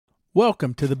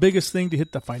Welcome to the biggest thing to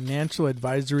hit the financial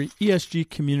advisory ESG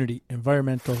community,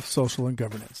 environmental, social, and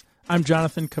governance. I'm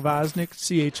Jonathan Kvasnik,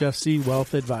 CHFC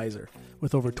Wealth Advisor.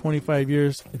 With over 25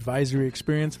 years advisory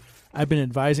experience, I've been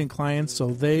advising clients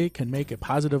so they can make a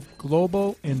positive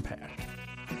global impact.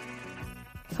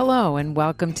 Hello, and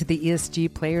welcome to the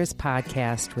ESG Players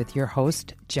Podcast with your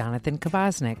host, Jonathan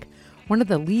Kvasnik, one of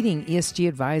the leading ESG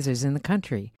advisors in the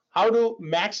country. How to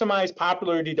maximize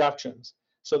popular deductions.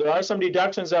 So there are some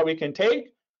deductions that we can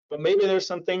take, but maybe there's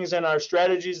some things in our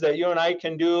strategies that you and I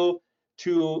can do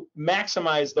to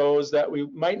maximize those that we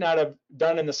might not have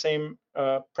done in the same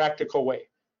practical way.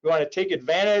 We want to take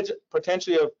advantage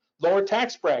potentially of lower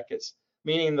tax brackets,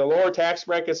 meaning the lower tax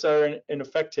brackets are in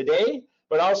effect today,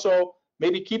 but also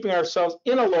maybe keeping ourselves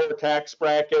in a lower tax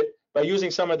bracket by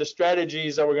using some of the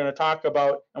strategies that we're going to talk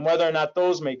about and whether or not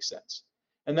those make sense.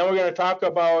 And then we're going to talk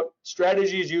about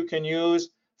strategies you can use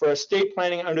for estate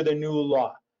planning under the new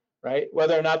law, right?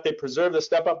 Whether or not they preserve the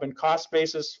step up in cost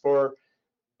basis for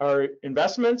our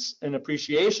investments and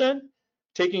appreciation,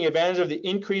 taking advantage of the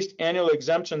increased annual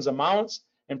exemptions amounts,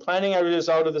 and planning as a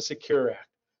result of the Secure Act.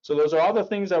 So those are all the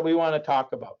things that we want to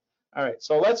talk about. All right,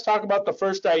 so let's talk about the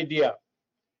first idea.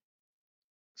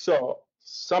 So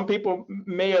some people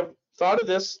may have thought of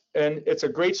this and it's a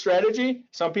great strategy.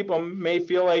 Some people may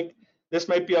feel like this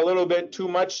might be a little bit too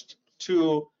much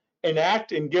to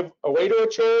enact and give away to a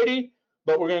charity,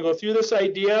 but we're going to go through this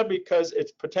idea because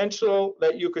it's potential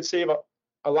that you could save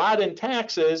a lot in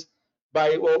taxes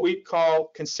by what we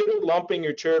call consider lumping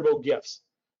your charitable gifts,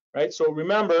 right? So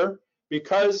remember,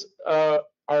 because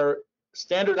our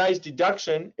standardized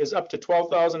deduction is up to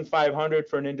 $12,500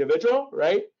 for an individual,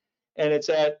 right? And it's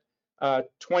at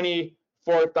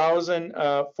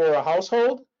 $24,000 for a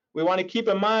household. We want to keep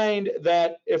in mind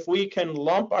that if we can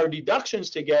lump our deductions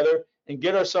together and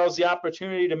get ourselves the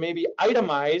opportunity to maybe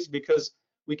itemize because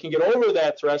we can get over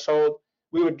that threshold,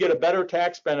 we would get a better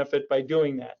tax benefit by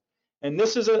doing that. And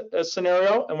this is a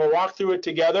scenario, and we'll walk through it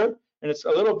together. And it's a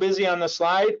little busy on the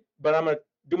slide, but I'm going to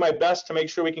do my best to make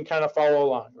sure we can kind of follow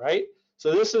along, right?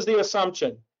 So this is the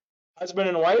assumption. Husband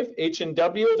and wife,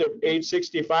 H&W, they're age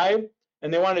 65,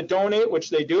 and they want to donate,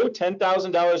 which they do,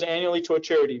 $10,000 annually to a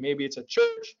charity. Maybe it's a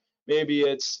church, maybe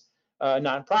it's a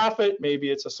nonprofit,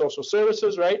 maybe it's a social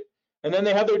services, right? And then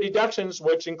they have their deductions,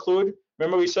 which include,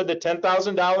 remember we said that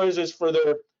 $10,000 is for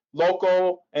their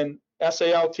local and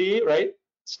SALT, right?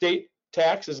 State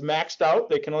tax is maxed out.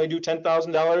 They can only do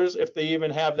 $10,000 if they even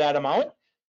have that amount.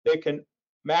 They can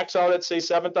max out at, say,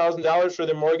 $7,000 for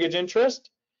their mortgage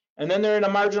interest. And then they're in a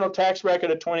marginal tax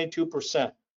bracket of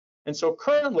 22%. And so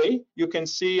currently, you can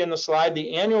see in the slide,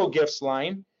 the annual gifts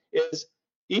line is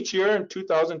each year in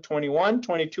 2021,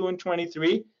 22, and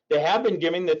 23, they have been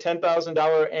giving the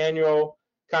 $10,000 annual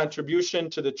contribution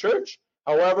to the church.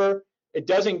 However, it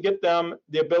doesn't get them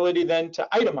the ability then to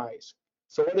itemize.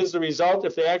 So what is the result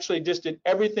if they actually just did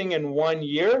everything in 1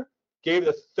 year, gave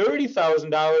the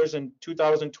 $30,000 in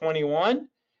 2021,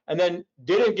 and then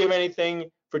didn't give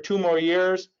anything for 2 more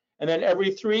years, and then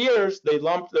every 3 years, they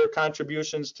lumped their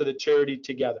contributions to the charity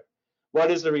together.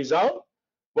 What is the result?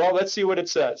 Well, let's see what it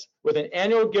says. With an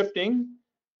annual gifting,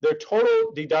 their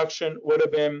total deduction would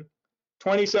have been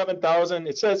 $27,000.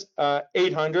 It says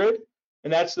 800,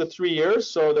 and that's the 3 years.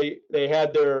 So they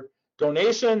had their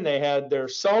donation, they had their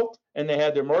SALT, and they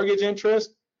had their mortgage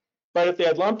interest. But if they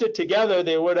had lumped it together,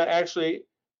 they would have actually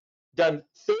done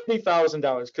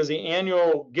 $30,000 because the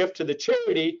annual gift to the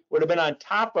charity would have been on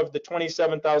top of the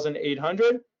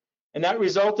 $27,800, and that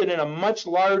resulted in a much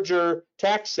larger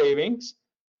tax savings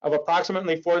of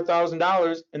approximately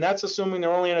 $4,000, and that's assuming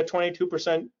they're only in a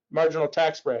 22% marginal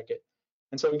tax bracket.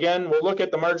 And so again, we'll look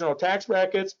at the marginal tax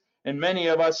brackets, and many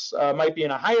of us might be in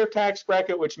a higher tax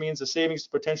bracket, which means the savings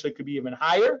potentially could be even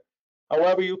higher.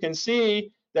 However, you can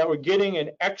see that we're getting an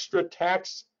extra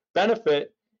tax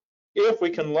benefit if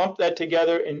we can lump that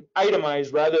together and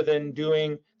itemize rather than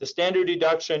doing the standard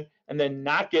deduction and then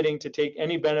not getting to take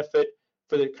any benefit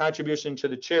for the contribution to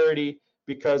the charity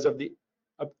because of the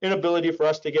inability for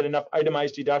us to get enough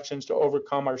itemized deductions to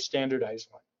overcome our standardized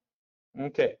one.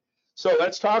 Okay, so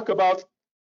let's talk about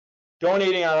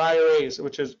donating our IRAs,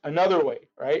 which is another way,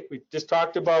 right? We just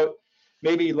talked about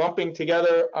maybe lumping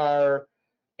together our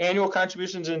annual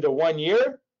contributions into 1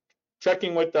 year,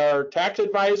 checking with our tax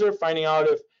advisor, finding out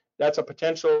if that's a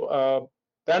potential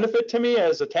benefit to me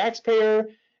as a taxpayer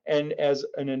and as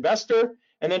an investor,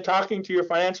 and then talking to your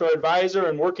financial advisor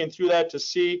and working through that to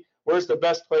see where's the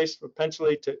best place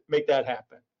potentially to make that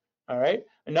happen. All right.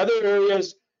 Another area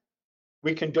is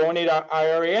we can donate our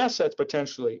IRA assets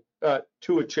potentially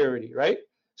to a charity, right?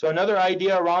 So another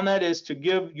idea around that is to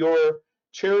give your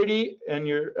charity and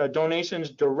your donations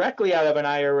directly out of an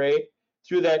IRA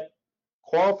through that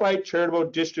qualified charitable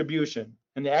distribution.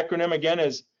 And the acronym again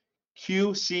is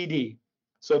QCD.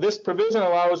 So this provision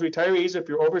allows retirees, if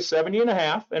you're over 70 and a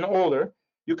half and older,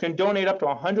 you can donate up to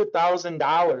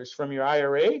 $100,000 from your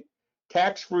IRA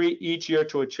tax-free each year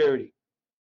to a charity.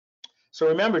 So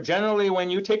remember, generally when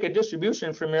you take a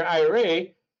distribution from your IRA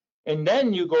and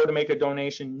then you go to make a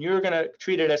donation, you're going to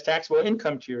treat it as taxable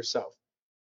income to yourself.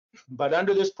 But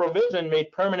under this provision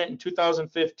made permanent in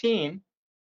 2015,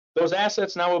 those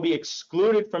assets now will be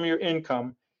excluded from your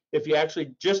income if you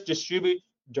actually just distribute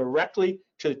directly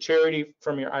to the charity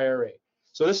from your IRA.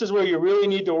 So this is where you really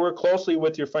need to work closely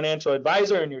with your financial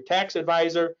advisor and your tax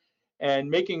advisor and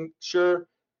making sure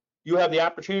you have the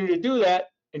opportunity to do that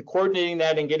and coordinating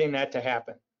that and getting that to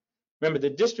happen. Remember, the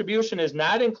distribution is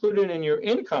not included in your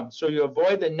income, so you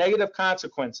avoid the negative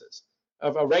consequences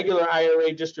of a regular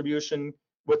IRA distribution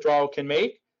withdrawal can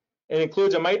make. It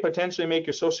includes, it might potentially make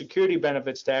your Social Security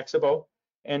benefits taxable.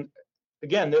 And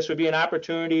again, this would be an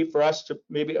opportunity for us to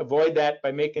maybe avoid that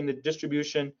by making the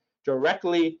distribution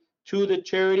directly to the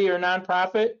charity or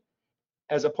nonprofit,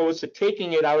 as opposed to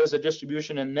taking it out as a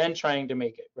distribution and then trying to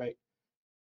make it, right?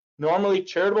 Normally,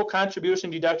 charitable contribution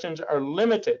deductions are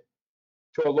limited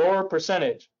to a lower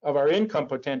percentage of our income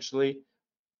potentially.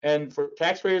 And for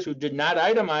taxpayers who did not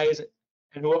itemize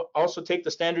and who also take the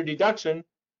standard deduction,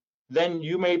 then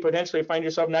you may potentially find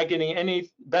yourself not getting any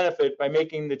benefit by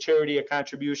making the charity a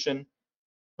contribution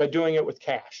by doing it with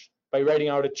cash, by writing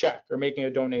out a check or making a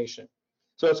donation.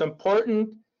 So it's important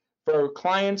for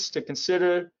clients to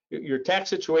consider your tax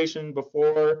situation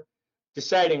before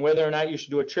deciding whether or not you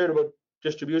should do a charitable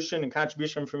distribution and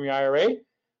contribution from your IRA.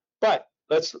 But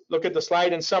let's look at the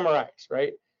slide and summarize,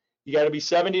 right? You got to be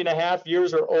 70 and a half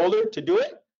years or older to do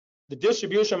it. The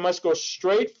distribution must go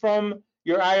straight from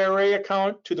your IRA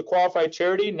account to the qualified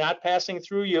charity, not passing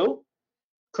through you.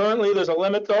 Currently, there's a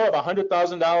limit, though, of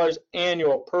 $100,000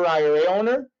 annual per IRA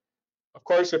owner. Of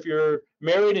course, if you're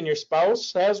married and your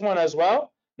spouse has one as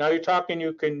well, now you're talking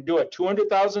you can do a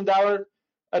 $200,000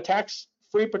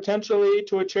 tax-free potentially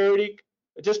to a charity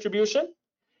distribution.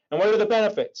 And what are the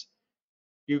benefits?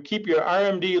 You keep your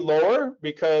RMD lower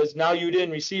because now you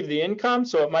didn't receive the income,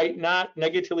 so it might not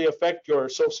negatively affect your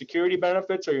Social Security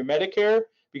benefits or your Medicare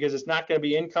because it's not going to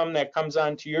be income that comes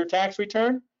onto your tax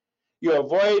return. You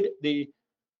avoid the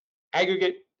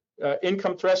aggregate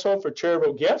income threshold for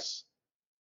charitable gifts.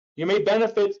 You may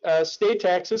benefit state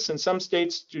taxes, and some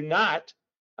states do not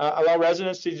allow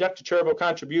residents to deduct a charitable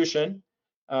contribution.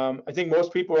 I think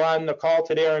most people on the call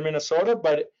today are in Minnesota,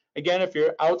 but again, if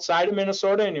you're outside of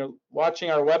Minnesota and you're watching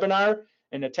our webinar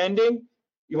and attending,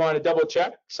 you want to double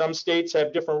check. Some states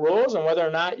have different rules on whether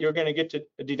or not you're going to get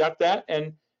to deduct that.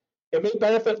 And it may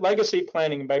benefit legacy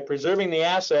planning by preserving the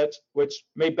assets, which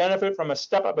may benefit from a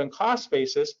step up in cost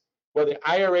basis where the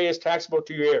IRA is taxable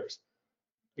to your heirs.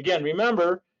 Again,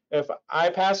 remember, if I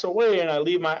pass away and I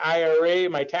leave my IRA,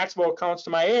 my taxable accounts to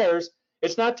my heirs,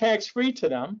 it's not tax-free to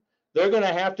them. They're going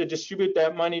to have to distribute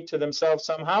that money to themselves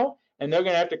somehow, and they're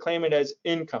going to have to claim it as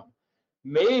income.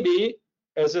 Maybe,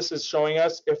 as this is showing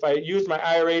us, if I use my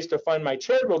IRAs to fund my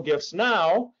charitable gifts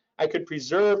now, I could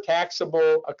preserve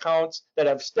taxable accounts that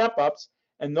have step-ups,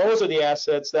 and those are the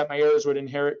assets that my heirs would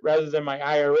inherit rather than my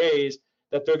IRAs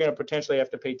that they're going to potentially have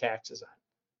to pay taxes on.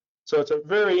 So it's a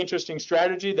very interesting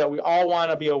strategy that we all want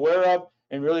to be aware of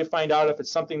and really find out if it's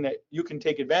something that you can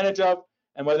take advantage of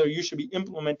and whether you should be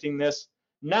implementing this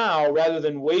now rather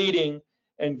than waiting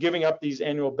and giving up these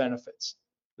annual benefits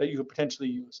that you could potentially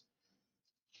use.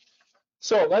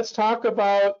 So let's talk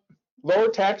about lower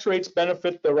tax rates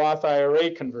benefit the Roth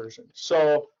IRA conversion.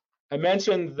 So I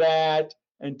mentioned that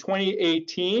in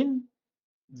 2018,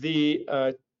 the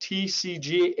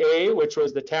TCJA, which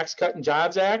was the Tax Cut and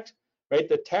Jobs Act, right?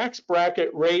 The tax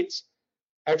bracket rates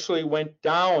actually went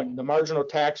down, the marginal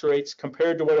tax rates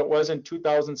compared to what it was in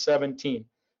 2017.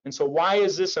 And so why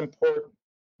is this important?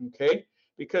 Okay,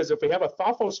 because if we have a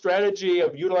thoughtful strategy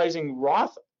of utilizing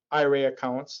Roth IRA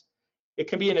accounts, it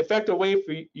can be an effective way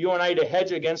for you and I to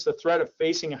hedge against the threat of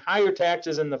facing higher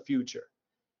taxes in the future.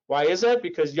 Why is that?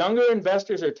 Because younger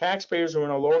investors or taxpayers who are in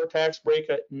a lower tax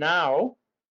bracket now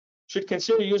should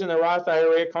consider using the Roth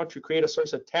IRA account to create a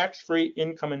source of tax-free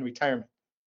income in retirement,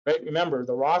 right? Remember,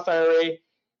 the Roth IRA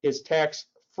is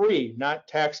tax-free, not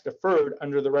tax-deferred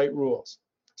under the right rules.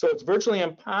 So it's virtually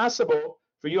impossible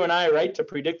for you and I, right, to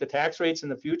predict the tax rates in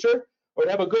the future or to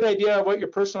have a good idea of what your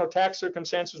personal tax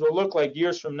circumstances will look like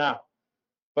years from now.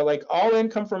 But like all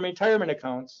income from retirement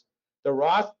accounts, the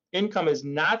Roth income is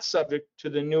not subject to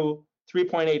the new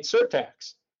 3.8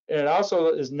 surtax. And it also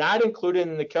is not included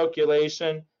in the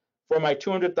calculation for my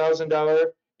 $200,000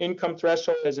 income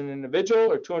threshold as an individual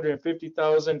or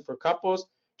 $250,000 for couples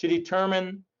to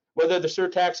determine whether the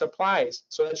surtax applies.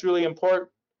 So that's really important.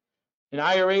 An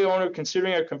IRA owner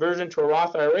considering a conversion to a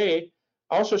Roth IRA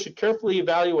also should carefully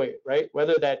evaluate, right,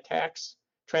 whether that tax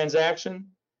transaction,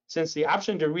 since the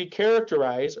option to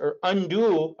recharacterize or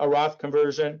undo a Roth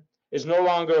conversion is no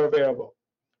longer available.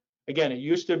 Again, it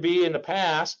used to be in the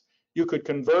past, you could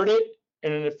convert it,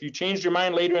 and if you changed your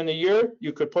mind later in the year,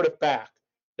 you could put it back.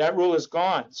 That rule is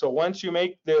gone. So once you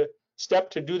make the step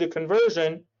to do the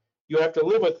conversion, you have to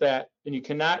live with that, and you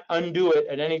cannot undo it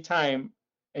at any time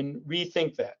and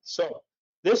rethink that. So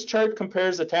this chart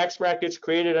compares the tax brackets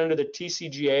created under the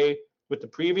TCJA with the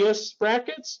previous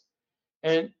brackets,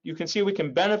 and you can see we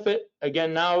can benefit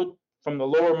again now from the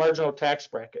lower marginal tax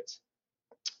brackets.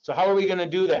 So how are we going to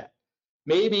do that?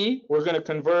 Maybe we're going to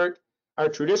convert our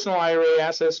traditional IRA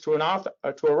assets to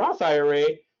a Roth IRA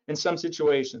in some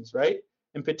situations, right?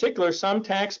 In particular, some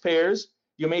taxpayers,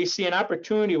 you may see an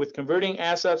opportunity with converting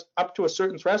assets up to a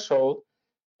certain threshold,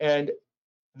 and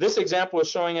this example is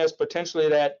showing us potentially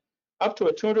that up to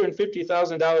a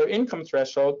 $250,000 income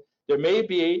threshold, there may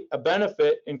be a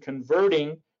benefit in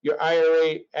converting your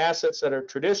IRA assets that are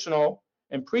traditional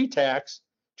and pre-tax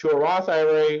to a Roth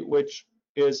IRA, which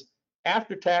is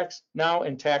after tax now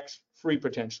and tax-free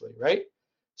potentially, right?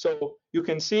 So you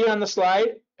can see on the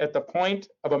slide at the point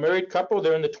of a married couple,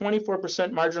 they're in the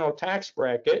 24% marginal tax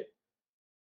bracket,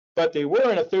 but they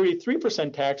were in a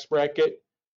 33% tax bracket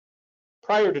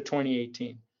prior to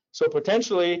 2018. So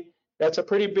potentially that's a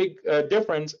pretty big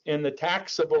difference in the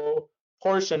taxable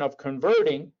portion of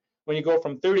converting when you go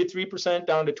from 33%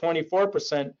 down to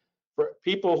 24% for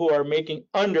people who are making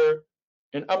under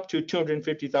and up to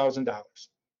 $250,000.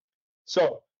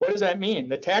 So what does that mean?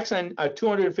 The tax on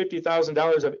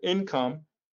 $250,000 of income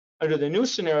under the new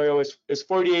scenario is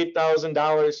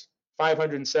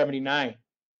 $48,579,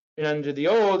 and under the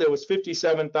old it was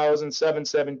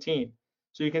 $57,717.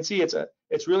 So you can see it's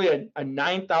really a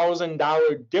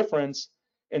 $9,000 difference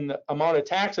in the amount of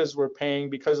taxes we're paying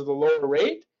because of the lower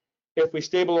rate if we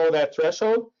stay below that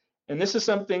threshold. And this is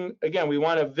something, again, we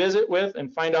want to visit with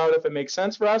and find out if it makes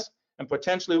sense for us, and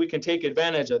potentially we can take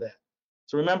advantage of that.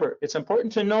 So remember, it's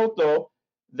important to note, though,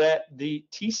 that the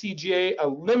TCJA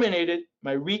eliminated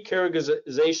my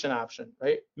recharacterization option,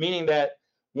 right? Meaning that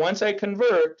once I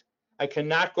convert, I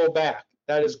cannot go back.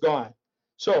 That is gone.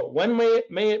 So when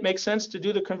may it make sense to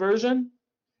do the conversion?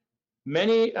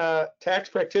 Many tax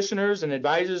practitioners and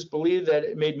advisors believe that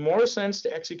it made more sense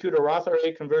to execute a Roth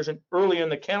IRA conversion early in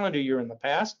the calendar year in the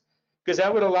past, because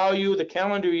that would allow you the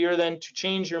calendar year then to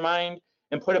change your mind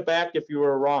and put it back if you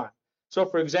were wrong. So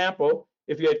for example,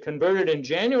 if you had converted in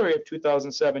January of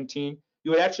 2017,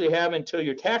 you would actually have until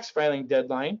your tax filing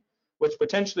deadline, which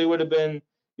potentially would have been,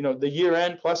 the year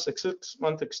end plus a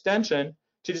 6-month extension,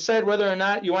 to decide whether or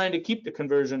not you wanted to keep the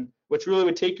conversion, which really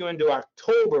would take you into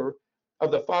October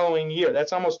of the following year.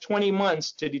 That's almost 20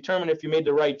 months to determine if you made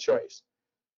the right choice.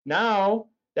 Now,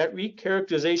 that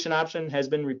recharacterization option has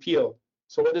been repealed.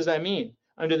 So what does that mean?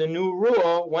 Under the new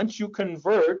rule, once you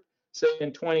convert, say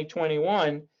in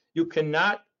 2021, you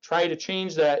cannot try to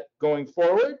change that going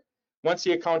forward once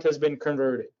the account has been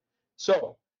converted.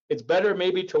 So it's better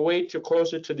maybe to wait till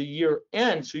closer to the year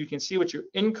end so you can see what your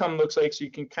income looks like, so you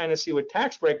can kind of see what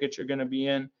tax bracket you're going to be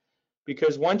in,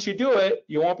 because once you do it,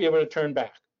 you won't be able to turn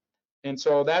back. And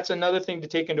so that's another thing to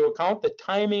take into account, the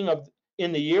timing of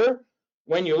in the year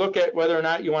when you look at whether or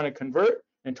not you want to convert,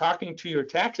 and talking to your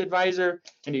tax advisor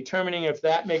and determining if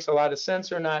that makes a lot of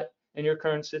sense or not in your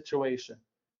current situation.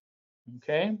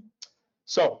 Okay,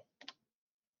 so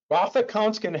Roth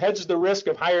accounts can hedge the risk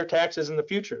of higher taxes in the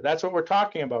future. That's what we're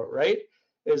talking about, right?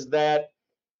 Is that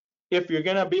if you're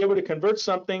going to be able to convert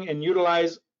something and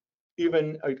utilize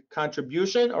even a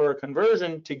contribution or a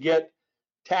conversion to get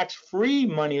tax-free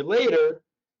money later,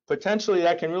 potentially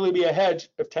that can really be a hedge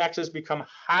if taxes become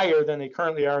higher than they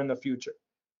currently are in the future.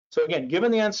 So again,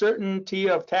 given the uncertainty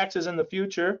of taxes in the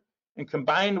future, and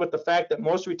combined with the fact that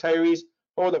most retirees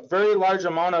hold a very large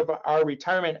amount of our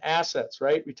retirement assets,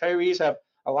 right? Retirees have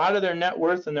a lot of their net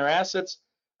worth and their assets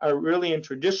are really in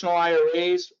traditional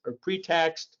IRAs or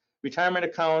pre-taxed retirement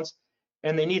accounts,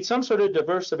 and they need some sort of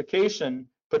diversification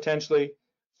potentially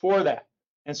for that.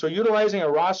 And so utilizing a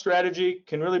Roth strategy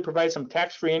can really provide some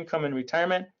tax-free income in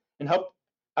retirement and help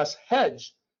us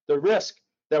hedge the risk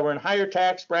that we're in higher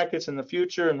tax brackets in the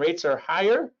future and rates are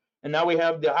higher. And now we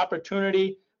have the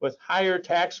opportunity with higher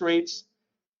tax rates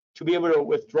to be able to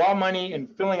withdraw money and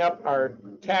filling up our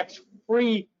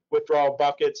tax-free withdrawal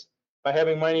buckets by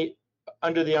having money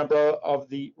under the umbrella of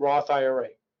the Roth IRA.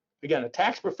 Again, a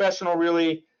tax professional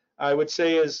really, I would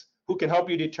say, is who can help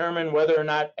you determine whether or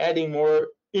not adding more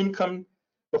income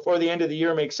before the end of the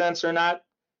year makes sense or not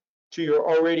to your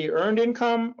already earned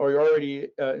income or your already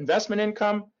investment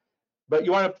income. But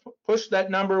you want to push that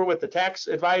number with the tax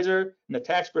advisor and the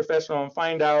tax professional and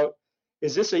find out,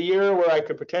 is this a year where I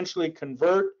could potentially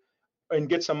convert and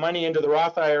get some money into the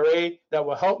Roth IRA that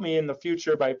will help me in the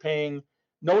future by paying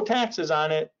no taxes on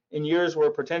it in years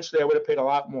where potentially I would have paid a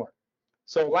lot more.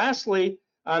 So lastly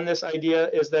on this idea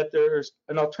is that there's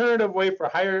an alternative way for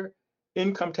higher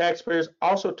income taxpayers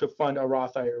also to fund a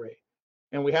Roth IRA.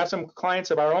 And we have some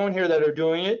clients of our own here that are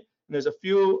doing it. And there's a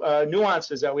few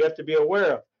nuances that we have to be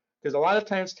aware of, because a lot of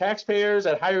times taxpayers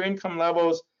at higher income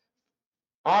levels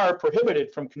are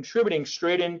prohibited from contributing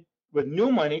straight in with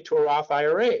new money to a Roth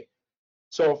IRA.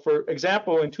 So for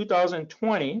example, in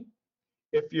 2020,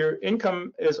 if your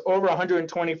income is over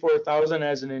 $124,000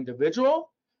 as an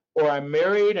individual, or I'm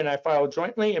married and I file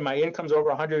jointly and my income's over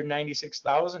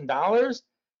 $196,000,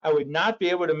 I would not be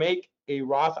able to make a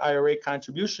Roth IRA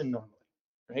contribution normally,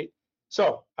 right?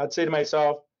 So I'd say to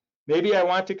myself, maybe I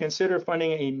want to consider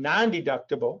funding a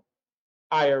non-deductible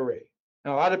IRA.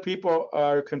 And a lot of people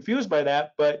are confused by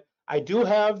that, but I do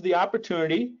have the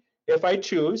opportunity, if I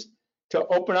choose, to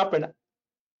open up an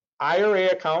IRA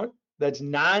account that's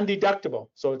non-deductible.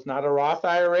 So it's not a Roth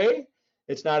IRA,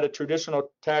 it's not a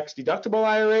traditional tax deductible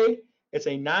IRA, it's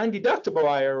a non-deductible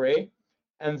IRA.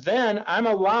 And then I'm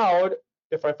allowed,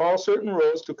 if I follow certain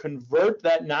rules, to convert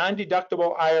that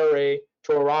non-deductible IRA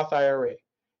to a Roth IRA.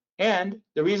 And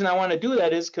the reason I want to do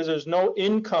that is because there's no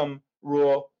income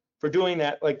rule for doing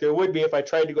that like there would be if I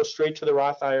tried to go straight to the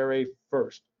Roth IRA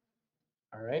first.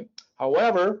 All right.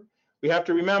 However, we have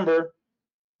to remember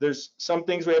there's some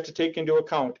things we have to take into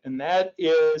account, and that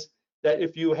is that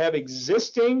if you have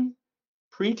existing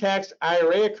pre-tax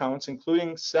IRA accounts,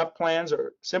 including SEP plans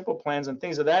or simple plans and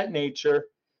things of that nature,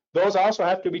 those also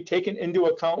have to be taken into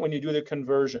account when you do the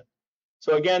conversion.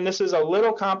 So again, this is a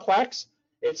little complex.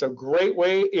 It's a great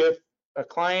way if a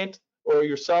client or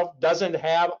yourself doesn't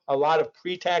have a lot of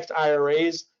pre-tax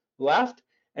IRAs left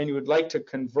and you would like to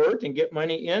convert and get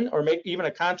money in or make even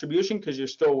a contribution because you're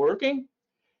still working.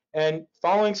 And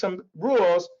following some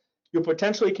rules, you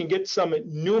potentially can get some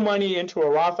new money into a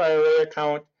Roth IRA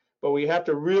account, but we have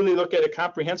to really look at it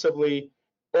comprehensively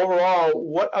overall,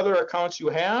 what other accounts you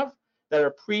have that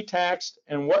are pre-taxed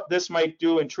and what this might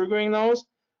do in triggering those.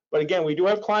 But again, we do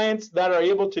have clients that are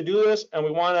able to do this, and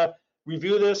we want to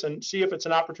review this and see if it's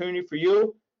an opportunity for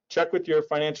you. Check with your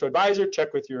financial advisor,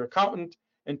 check with your accountant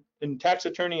and tax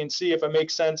attorney and see if it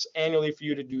makes sense annually for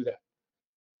you to do that.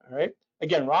 All right.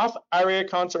 Again, Roth IRA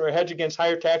accounts are a hedge against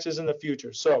higher taxes in the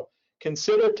future. So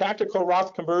consider tactical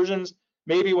Roth conversions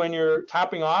maybe when you're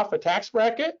topping off a tax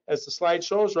bracket, as the slide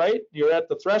shows, right? You're at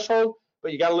the threshold,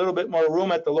 but you got a little bit more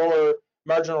room at the lower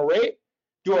marginal rate.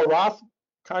 Do a Roth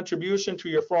contribution to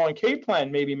your 401k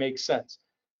plan maybe makes sense.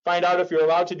 Find out if you're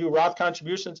allowed to do Roth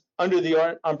contributions under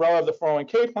the umbrella of the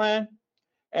 401k plan.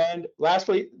 And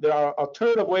lastly, there are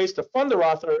alternative ways to fund the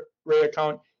Roth IRA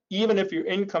account, even if your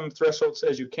income threshold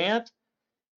says you can't.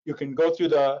 You can go through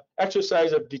the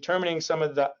exercise of determining some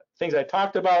of the things I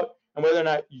talked about and whether or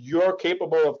not you're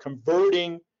capable of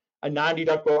converting a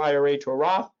non-deductible IRA to a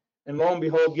Roth, and lo and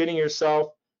behold, getting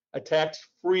yourself a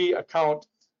tax-free account,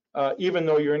 even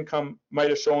though your income might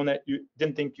have shown that you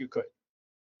didn't think you could.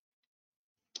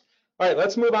 All right,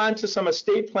 let's move on to some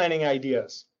estate planning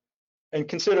ideas and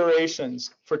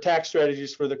considerations for tax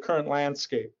strategies for the current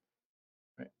landscape.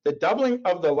 The doubling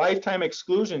of the lifetime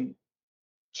exclusion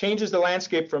changes the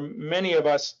landscape for many of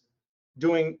us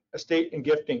doing estate and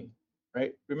gifting,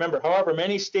 right? Remember, however,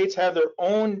 many states have their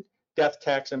own death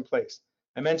tax in place.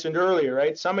 I mentioned earlier,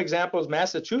 right? Some examples,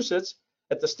 Massachusetts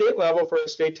at the state level for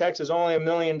estate tax is only $1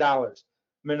 million.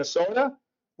 Minnesota,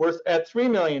 worth at $3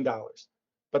 million.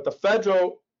 But the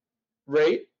federal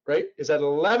rate, right, is at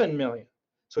 $11 million.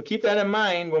 So keep that in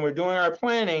mind when we're doing our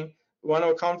planning. We want to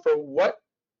account for what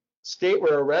state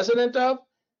we're a resident of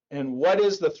and what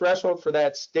is the threshold for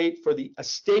that state for the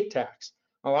estate tax.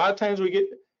 A lot of times we get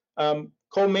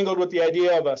commingled with the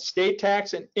idea of a state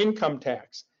tax and income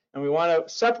tax, and we want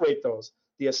to separate those.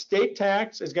 The estate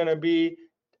tax is going to be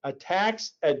a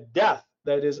tax at death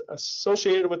that is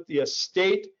associated with the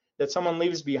estate that someone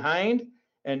leaves behind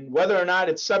and whether or not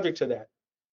it's subject to that.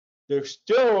 There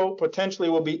still potentially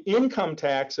will be income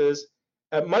taxes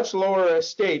at much lower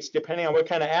estates depending on what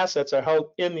kind of assets are held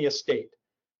in the estate.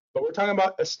 But we're talking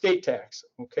about estate tax,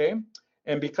 okay?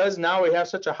 And because now we have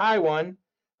such a high one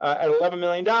at $11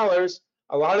 million,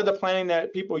 a lot of the planning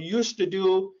that people used to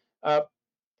do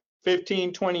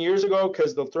 15, 20 years ago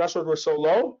because the thresholds were so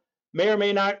low may or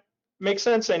may not make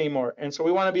sense anymore. And so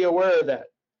we want to be aware of that.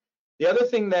 The other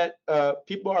thing that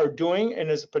people are doing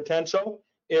and is potential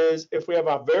is if we have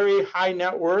a very high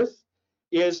net worth,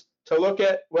 is to look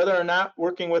at whether or not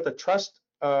working with a trust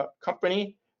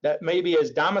company that maybe is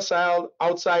domiciled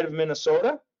outside of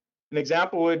Minnesota. An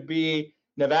example would be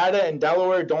Nevada and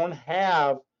Delaware don't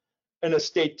have an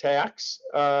estate tax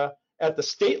at the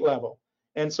state level.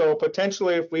 And so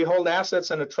potentially if we hold assets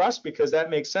in a trust because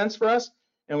that makes sense for us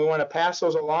and we want to pass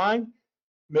those along,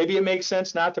 maybe it makes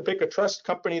sense not to pick a trust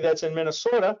company that's in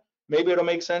Minnesota. Maybe it'll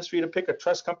make sense for you to pick a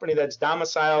trust company that's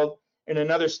domiciled in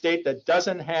another state that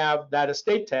doesn't have that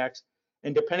estate tax.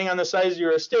 And depending on the size of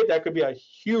your estate, that could be a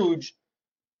huge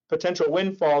potential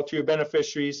windfall to your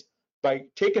beneficiaries by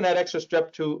taking that extra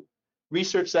step to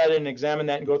research that and examine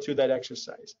that and go through that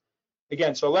exercise.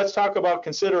 Again, so let's talk about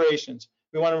considerations.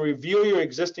 We want to review your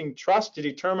existing trust to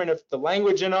determine if the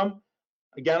language in them,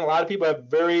 again, a lot of people have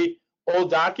very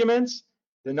old documents.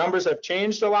 The numbers have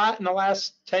changed a lot in the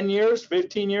last 10 years,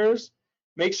 15 years.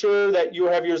 Make sure that you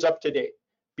have yours up to date.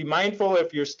 Be mindful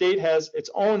if your state has its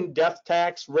own death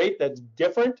tax rate that's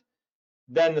different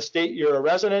than the state you're a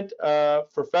resident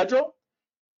for federal.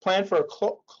 Plan for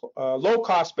a low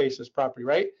cost basis property,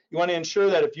 right? You want to ensure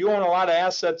that if you own a lot of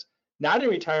assets, not in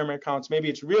retirement accounts, maybe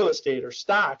it's real estate or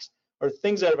stocks or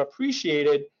things that have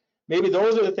appreciated, maybe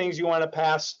those are the things you want to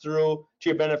pass through to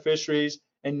your beneficiaries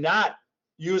and not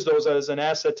use those as an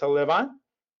asset to live on.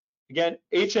 Again,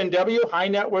 HNW, high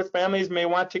net worth families may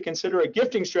want to consider a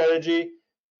gifting strategy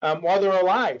while they're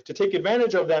alive to take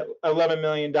advantage of that $11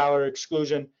 million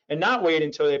exclusion and not wait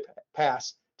until they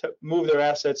pass to move their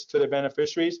assets to their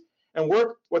beneficiaries and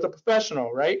work with a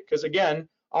professional, right? Because again,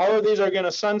 all of these are going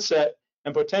to sunset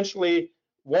and potentially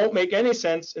won't make any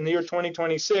sense in the year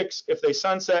 2026 if they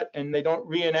sunset and they don't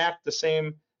reenact the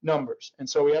same numbers. And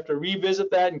so we have to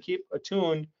revisit that and keep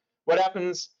attuned what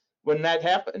happens when that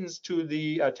happens to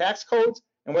the tax codes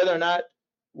and whether or not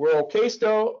we're okay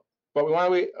still, but we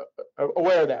want to be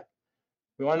aware of that.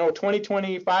 We want to know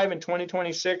 2025 and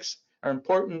 2026 are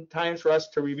important times for us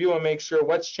to review and make sure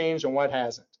what's changed and what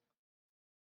hasn't.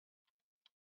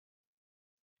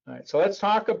 All right, so let's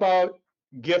talk about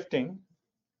gifting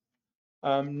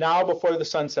now before the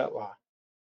sunset law,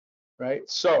 right?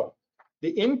 So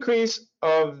the increase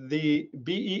of the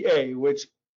BEA, which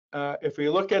if we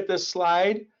look at this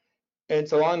slide,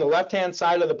 it's along the left-hand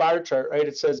side of the bar chart, right?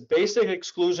 It says basic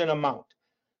exclusion amount,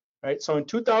 right? So in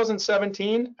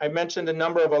 2017, I mentioned a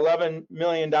number of $11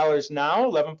 million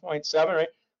now, 11.7, right?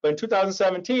 But in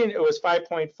 2017, it was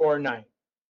 5.49.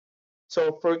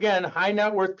 So for, again, high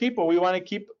net worth people, we want to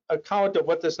keep account of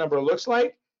what this number looks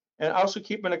like and also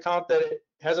keep an account that it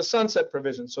has a sunset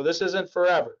provision. So this isn't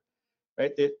forever,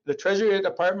 right? The Treasury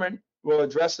Department will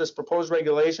address this proposed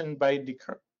regulation by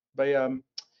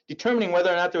determining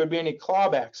whether or not there would be any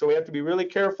clawback. So we have to be really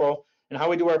careful in how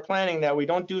we do our planning that we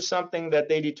don't do something that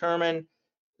they determine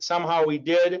somehow we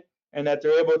did and that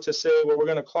they're able to say, well, we're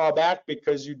going to claw back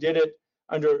because you did it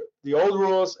under the old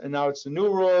rules and now it's the new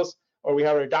rules, or we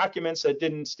have our documents that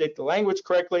didn't state the language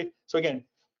correctly. So again,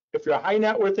 if you're a high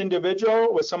net worth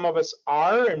individual, which some of us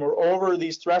are, and we're over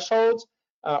these thresholds,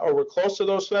 or we're close to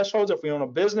those thresholds, if we own a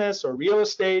business or real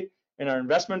estate in our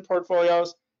investment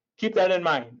portfolios, keep that in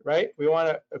mind, right? We want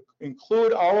to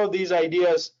include all of these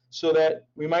ideas so that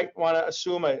we might want to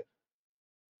assume a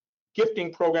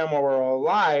gifting program while we're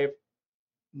alive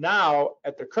now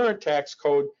at the current tax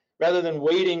code rather than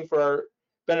waiting for our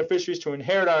beneficiaries to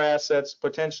inherit our assets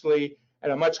potentially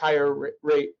at a much higher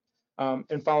rate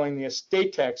and following the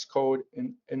estate tax code,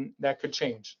 and that could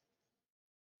change.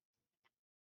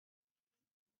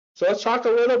 So let's talk a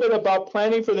little bit about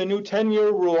planning for the new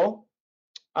 10-year rule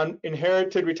on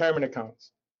inherited retirement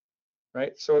accounts,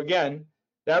 right? So again,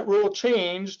 that rule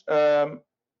changed in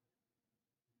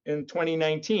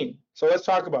 2019. So let's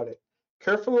talk about it.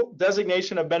 Careful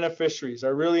designation of beneficiaries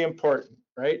are really important,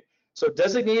 right? So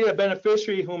designate a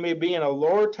beneficiary who may be in a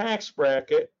lower tax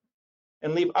bracket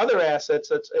and leave other assets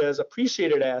such as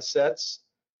appreciated assets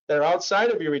that are outside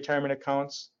of your retirement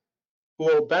accounts who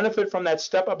will benefit from that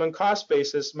step up in cost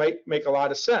basis might make a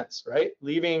lot of sense, right?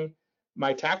 Leaving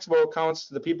my taxable accounts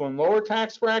to the people in lower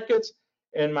tax brackets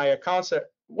and my accounts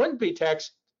that wouldn't be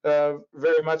taxed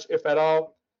very much, if at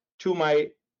all, to my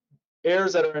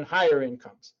heirs that are in higher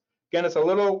incomes. Again, it's a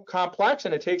little complex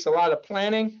and it takes a lot of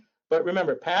planning, but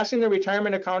remember, passing the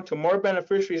retirement account to more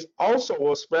beneficiaries also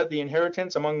will spread the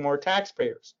inheritance among more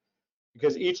taxpayers,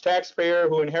 because each taxpayer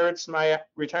who inherits my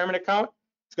retirement account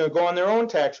is going to go on their own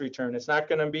tax return. It's not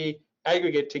going to be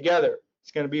aggregate together.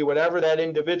 It's going to be whatever that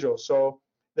individual. So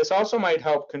this also might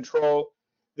help control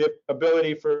the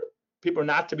ability for people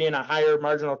not to be in a higher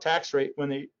marginal tax rate when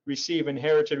they receive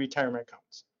inherited retirement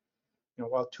accounts.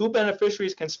 while two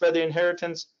beneficiaries can spread the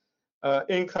inheritance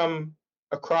income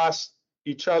across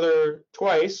each other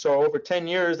twice, so over 10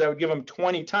 years, that would give them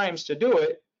 20 times to do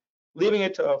it. Leaving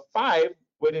it to 5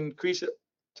 would increase it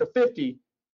to 50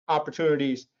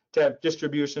 opportunities to have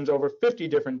distributions over 50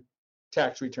 different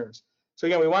tax returns. So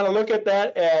again, we want to look at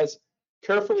that as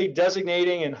carefully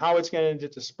designating and how it's going to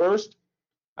get dispersed.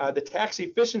 The tax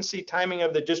efficiency timing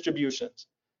of the distributions,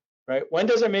 right? When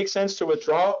does it make sense to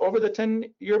withdraw over the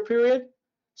 10-year period?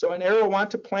 So an heir will want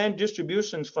to plan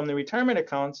distributions from the retirement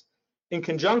accounts in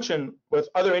conjunction with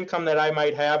other income that I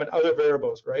might have and other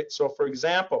variables, right? So for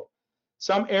example,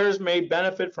 some heirs may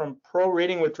benefit from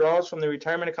prorating withdrawals from the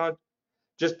retirement account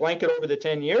just blanket over the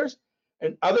 10 years,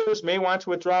 and others may want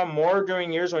to withdraw more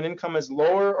during years when income is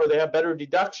lower or they have better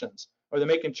deductions or they're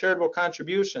making charitable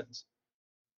contributions,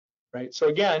 right? So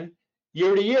again,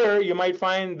 year to year, you might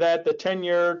find that the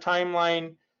 10-year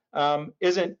timeline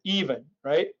isn't even,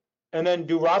 right? And then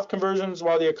do Roth conversions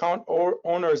while the account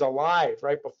owner is alive,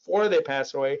 right, before they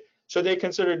pass away. Should they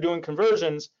consider doing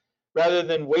conversions rather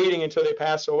than waiting until they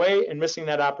pass away and missing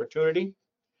that opportunity?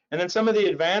 And then some of the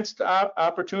advanced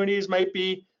opportunities might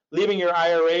be leaving your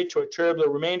IRA to a charitable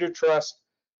remainder trust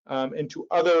and to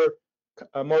other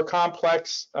more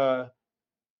complex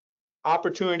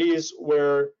opportunities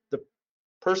where the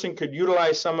person could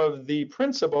utilize some of the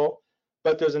principal,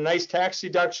 but there's a nice tax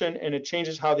deduction and it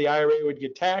changes how the IRA would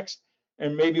get taxed.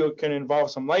 And maybe it can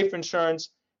involve some life insurance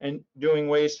and doing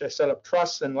ways to set up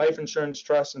trusts and life insurance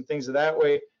trusts and things of that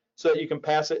way so that you can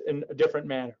pass it in a different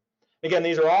manner. Again,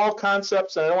 these are all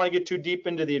concepts, and I don't want to get too deep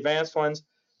into the advanced ones,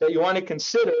 that you want to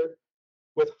consider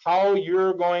with how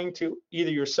you're going to either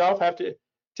yourself have to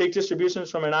take distributions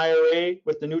from an IRA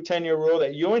with the new 10-year rule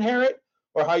that you inherit,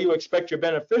 or how you expect your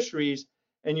beneficiaries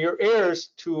and your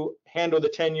heirs to handle the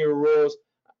 10-year rules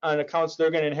on accounts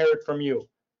they're going to inherit from you.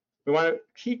 We want to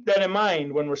keep that in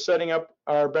mind when we're setting up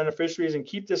our beneficiaries, and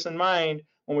keep this in mind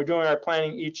when we're doing our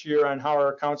planning each year on how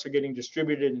our accounts are getting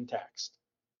distributed and taxed.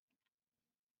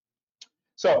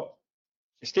 So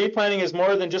estate planning is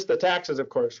more than just the taxes, of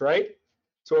course, right?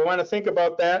 So we want to think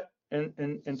about that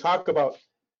and talk about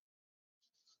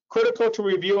critical to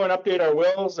review and update our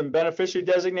wills and beneficiary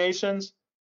designations,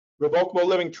 revocable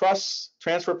living trusts,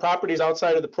 transfer properties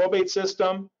outside of the probate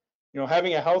system,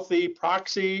 having a healthy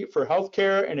proxy for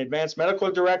healthcare and advanced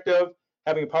medical directive,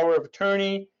 having a power of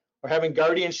attorney, or having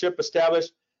guardianship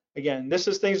established. Again, this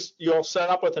is things you'll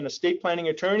set up with an estate planning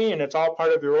attorney, and it's all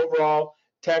part of your overall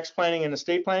tax planning and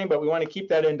estate planning, but we want to keep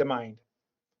that into mind.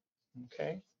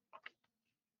 Okay.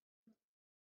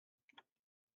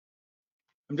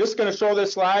 I'm just going to show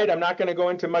this slide. I'm not going to go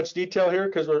into much detail here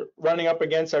because we're running up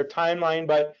against our timeline,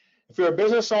 but if you're a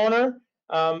business owner,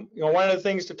 one of the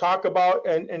things to talk about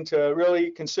and to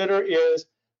really consider is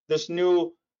this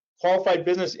new qualified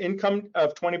business income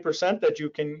of 20% that you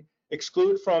can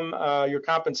exclude from your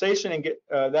compensation and get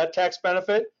that tax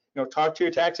benefit. Talk to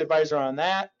your tax advisor on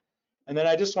that. And then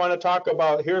I just want to talk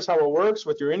about here's how it works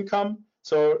with your income.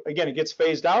 So again, it gets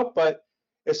phased out, but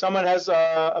if someone has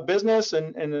a business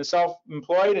and is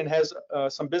self-employed and has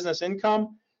some business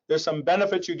income, there's some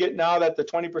benefits you get now that the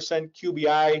 20%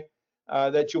 QBI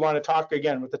that you want to talk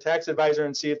again with the tax advisor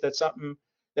and see if that's something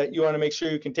that you want to make sure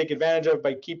you can take advantage of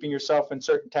by keeping yourself in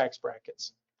certain tax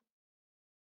brackets.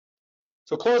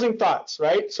 So closing thoughts,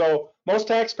 right? So most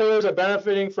taxpayers are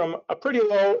benefiting from a pretty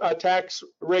low tax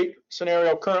rate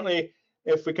scenario currently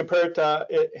if we compare it to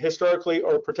historically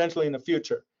or potentially in the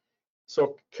future.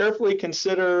 So carefully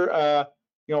consider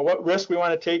what risk we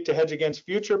want to take to hedge against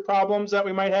future problems that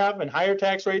we might have and higher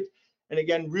tax rates. And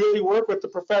again, really work with the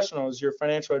professionals, your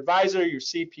financial advisor, your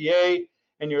CPA,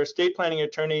 and your estate planning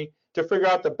attorney to figure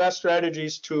out the best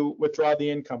strategies to withdraw the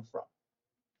income from.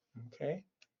 Okay.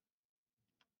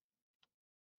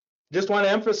 Just want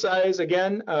to emphasize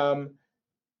again,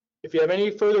 if you have any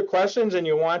further questions and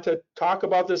you want to talk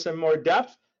about this in more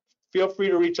depth, feel free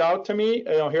to reach out to me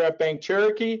here at Bank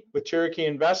Cherokee with Cherokee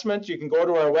Investments. You can go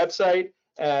to our website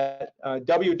at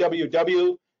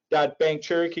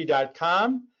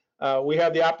www.bankcherokee.com. We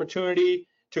have the opportunity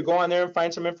to go on there and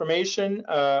find some information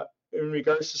in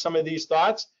regards to some of these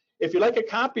thoughts. If you'd like a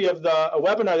copy of the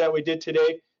webinar that we did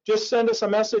today, just send us a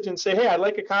message and say, hey, I'd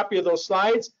like a copy of those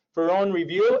slides for your own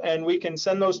review, and we can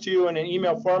send those to you in an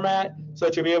email format so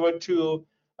that you'll be able to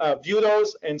view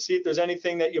those and see if there's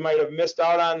anything that you might have missed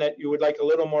out on that you would like a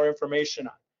little more information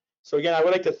on. So again, I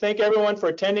would like to thank everyone for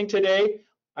attending today.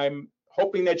 I'm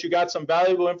hoping that you got some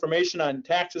valuable information on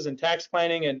taxes and tax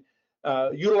planning and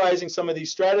utilizing some of these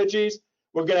strategies.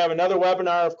 We're going to have another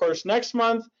webinar, of course, next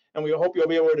month, and we hope you'll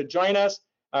be able to join us.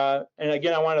 And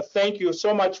again, I want to thank you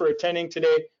so much for attending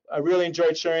today. I really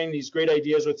enjoyed sharing these great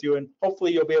ideas with you, and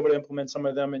hopefully you'll be able to implement some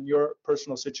of them in your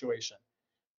personal situation.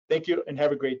 Thank you, and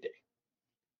have a great day.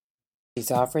 Is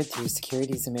offered through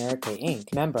Securities America,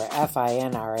 Inc., member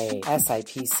FINRA,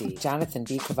 SIPC. Jonathan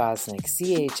B. Kvasnik,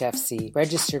 CHFC,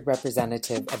 registered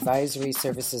representative. Advisory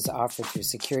services offered through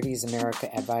Securities America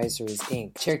Advisories,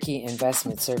 Inc., Cherokee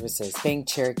Investment Services. Bank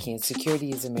Cherokee and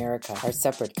Securities America are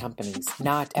separate companies,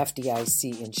 not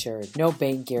FDIC insured. No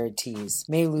bank guarantees.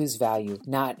 May lose value.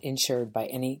 Not insured by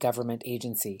any government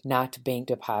agency. Not bank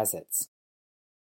deposits.